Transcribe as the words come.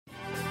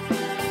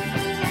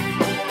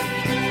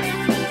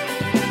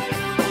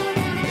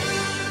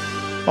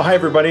Well, hi,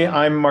 everybody.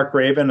 I'm Mark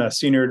Raven, a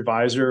senior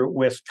advisor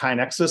with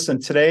KaiNexus, and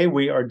today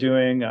we are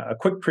doing a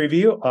quick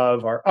preview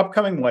of our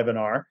upcoming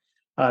webinar.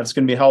 It's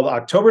going to be held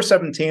October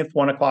 17th,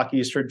 1 o'clock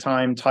Eastern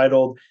Time,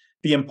 titled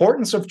The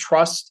Importance of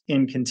Trust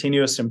in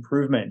Continuous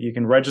Improvement. You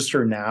can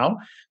register now.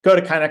 Go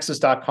to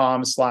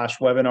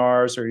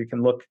kainexus.com/webinars, or you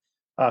can look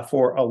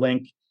for a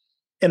link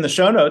in the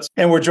show notes.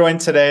 And we're joined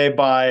today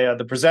by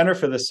the presenter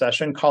for this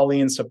session,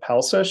 Colleen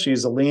Soppelsa.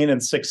 She's a Lean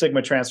and Six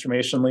Sigma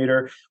transformation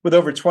leader with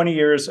over 20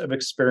 years of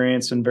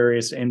experience in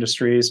various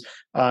industries.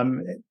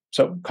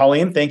 So,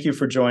 Colleen, thank you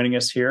for joining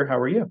us here. How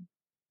are you?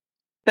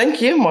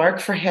 Thank you, Mark,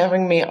 for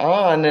having me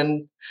on.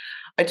 And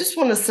I just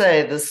want to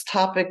say this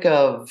topic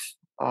of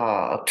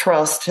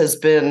trust has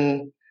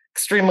been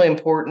extremely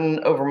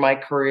important over my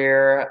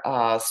career,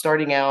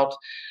 starting out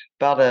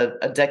about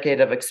a decade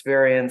of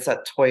experience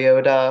at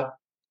Toyota,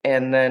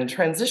 and then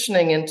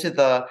transitioning into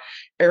the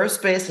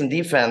aerospace and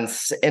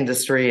defense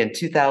industry in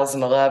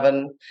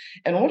 2011.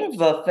 And one of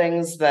the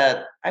things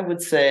that I would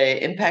say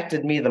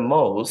impacted me the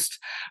most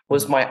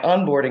was my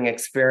onboarding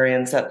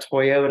experience at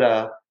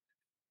Toyota.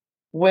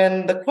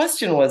 When the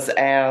question was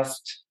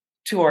asked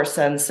to our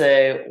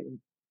sensei,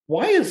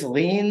 why is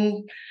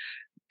lean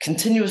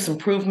continuous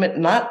improvement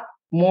not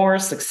more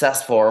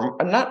successful or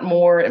not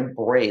more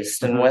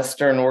embraced in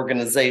Western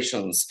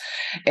organizations?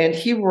 And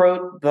he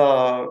wrote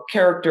the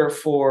character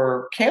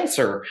for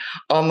cancer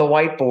on the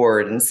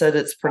whiteboard and said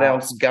it's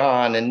pronounced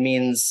 "gone" and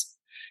means,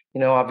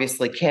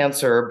 obviously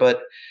cancer.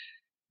 But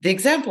the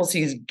examples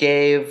he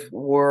gave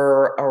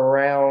were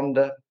around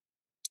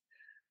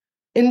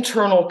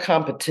internal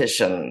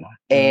competition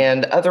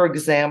and other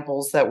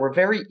examples that were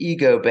very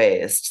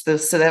ego-based.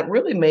 So that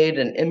really made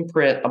an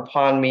imprint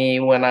upon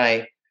me when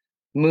I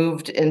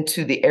moved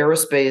into the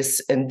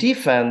aerospace and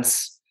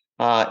defense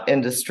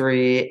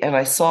industry, and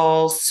I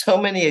saw so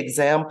many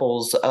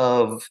examples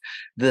of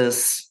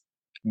this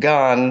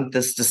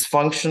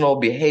dysfunctional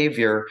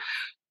behavior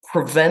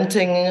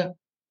preventing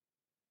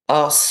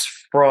us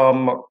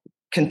from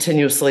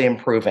continuously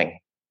improving.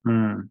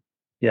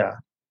 Yeah.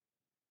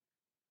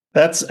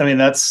 That's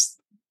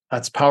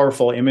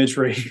powerful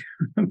imagery.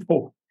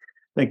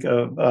 Think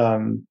of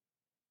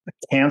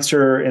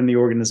cancer in the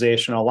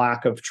organization, a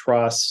lack of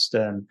trust,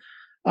 and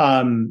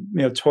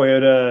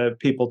Toyota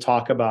people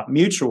talk about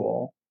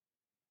mutual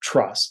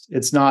trust.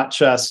 It's not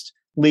just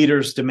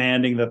leaders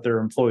demanding that their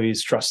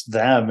employees trust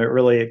them.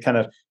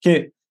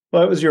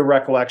 What was your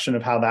recollection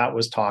of how that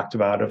was talked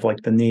about? Of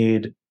like the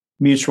need,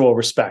 mutual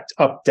respect,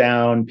 up,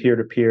 down, peer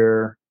to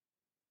peer.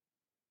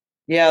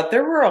 Yeah,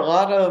 there were a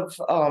lot of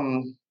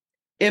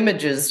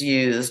images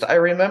used. I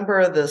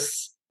remember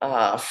this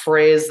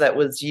phrase that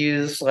was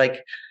used,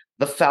 like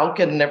the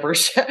falcon never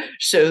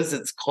shows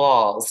its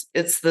claws.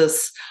 It's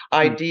this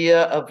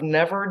idea of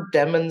never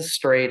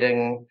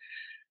demonstrating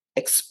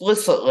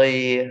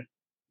explicitly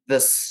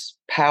this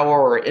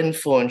power or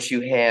influence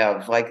you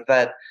have. Like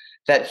that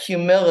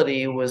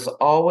humility was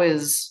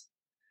always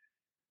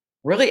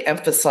really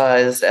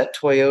emphasized at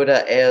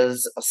Toyota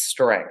as a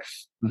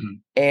strength.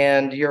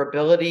 And your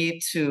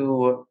ability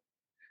to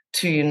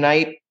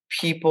unite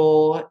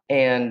people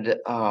and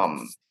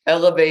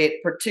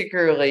elevate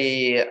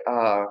particularly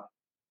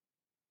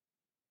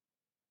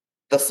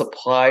the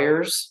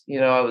suppliers.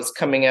 I was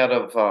coming out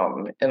of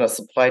in a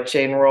supply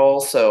chain role,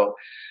 so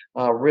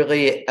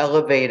really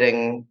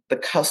elevating the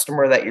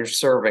customer that you're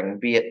serving,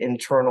 be it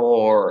internal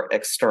or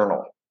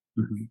external.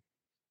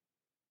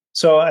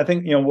 So I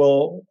think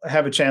we'll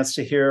have a chance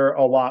to hear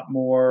a lot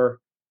more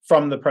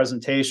from the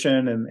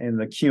presentation and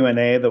the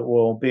Q&A that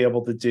we'll be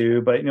able to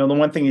do. But the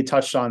one thing you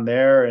touched on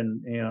there,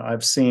 and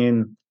I've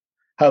seen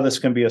how this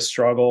can be a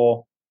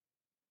struggle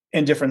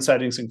in different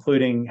settings,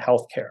 including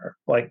healthcare,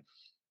 like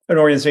an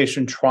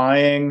organization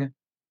trying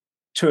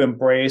to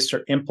embrace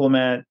or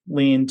implement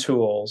lean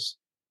tools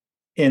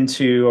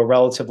into a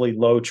relatively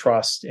low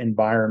trust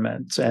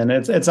environment. And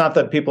it's not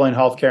that people in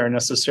healthcare are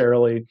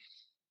necessarily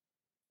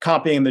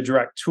copying the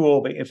direct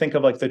tool, but you think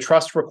of like the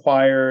trust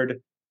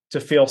required to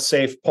feel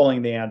safe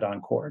pulling the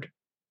andon cord.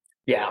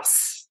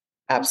 Yes,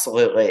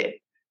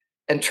 absolutely.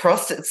 And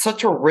trust, it's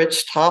such a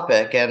rich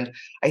topic. And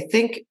I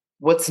think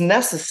what's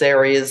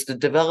necessary is to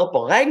develop a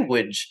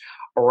language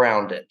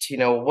around it.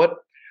 What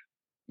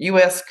you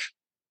ask,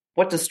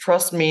 what does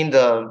trust mean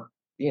to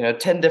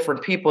 10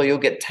 different people, you'll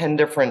get 10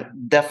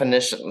 different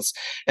definitions.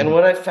 And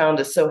what I found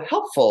is so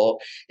helpful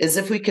is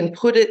if we can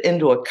put it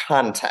into a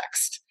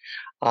context.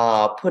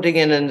 Putting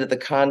it into the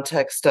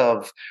context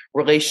of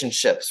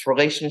relationship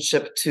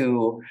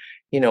to,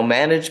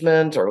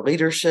 management or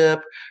leadership,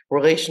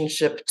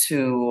 relationship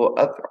to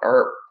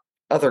our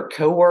other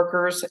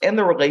coworkers, and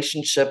the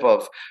relationship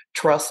of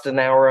trust in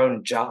our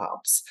own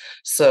jobs.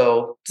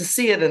 So to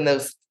see it in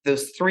those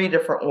three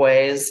different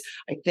ways,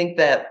 I think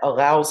that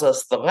allows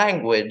us the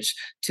language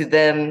to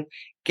then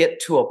get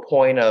to a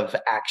point of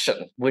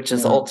action, which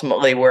is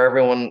ultimately where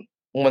everyone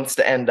wants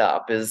to end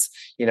up, is,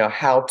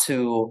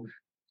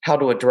 how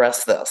to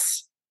address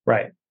this.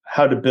 Right.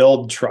 How to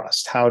build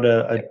trust, how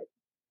to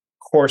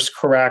course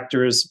correct.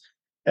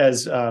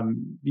 as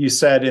you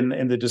said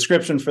in the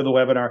description for the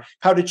webinar,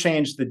 how to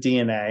change the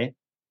DNA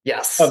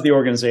Yes. of the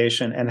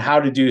organization and how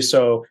to do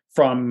so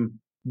from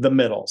the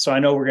middle. So I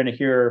know we're going to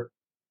hear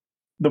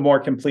the more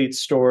complete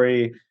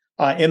story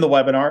in the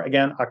webinar,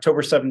 again,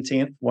 October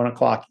 17th, 1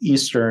 o'clock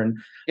Eastern.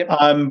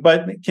 Yep.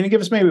 But can you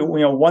give us maybe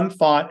one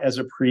thought as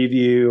a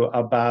preview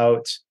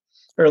about,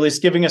 or at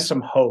least giving us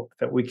some hope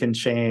that we can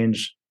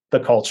change the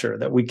culture,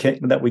 that we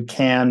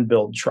can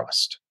build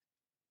trust?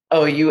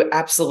 Oh, you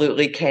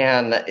absolutely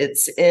can.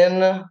 It's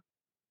in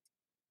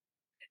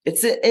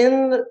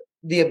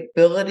the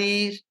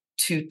ability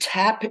to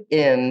tap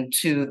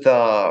into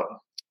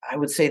I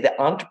would say, the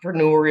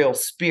entrepreneurial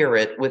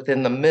spirit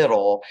within the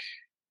middle,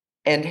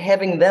 and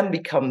having them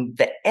become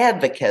the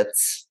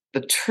advocates,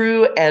 the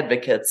true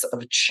advocates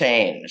of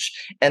change.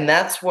 And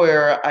that's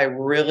where I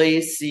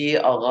really see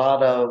a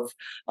lot of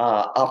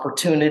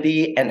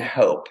opportunity and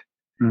hope.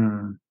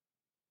 Mm.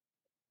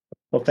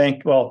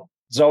 Well,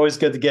 it's always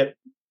good to get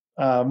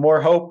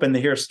more hope and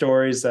to hear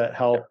stories that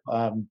help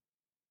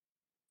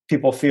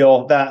people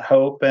feel that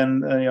hope,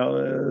 and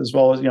as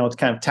well as it's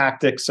kind of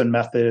tactics and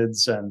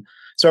methods. And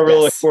so I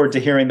really look forward to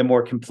hearing the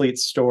more complete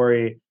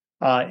story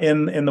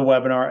in the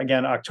webinar.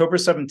 Again, October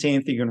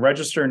 17th. You can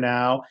register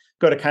now.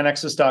 Go to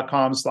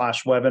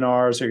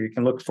kinexus.com/webinars, or you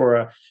can look for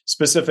a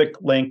specific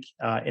link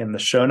in the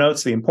show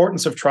notes. The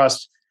Importance of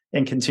Trust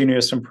and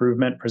Continuous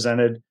Improvement,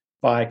 presented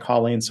by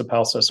Colleen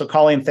Soppelsa. So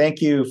Colleen,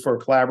 thank you for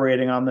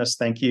collaborating on this.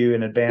 Thank you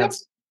in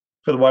advance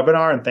for the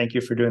webinar, and thank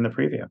you for doing the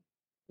preview.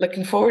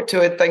 Looking forward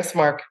to it. Thanks,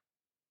 Mark.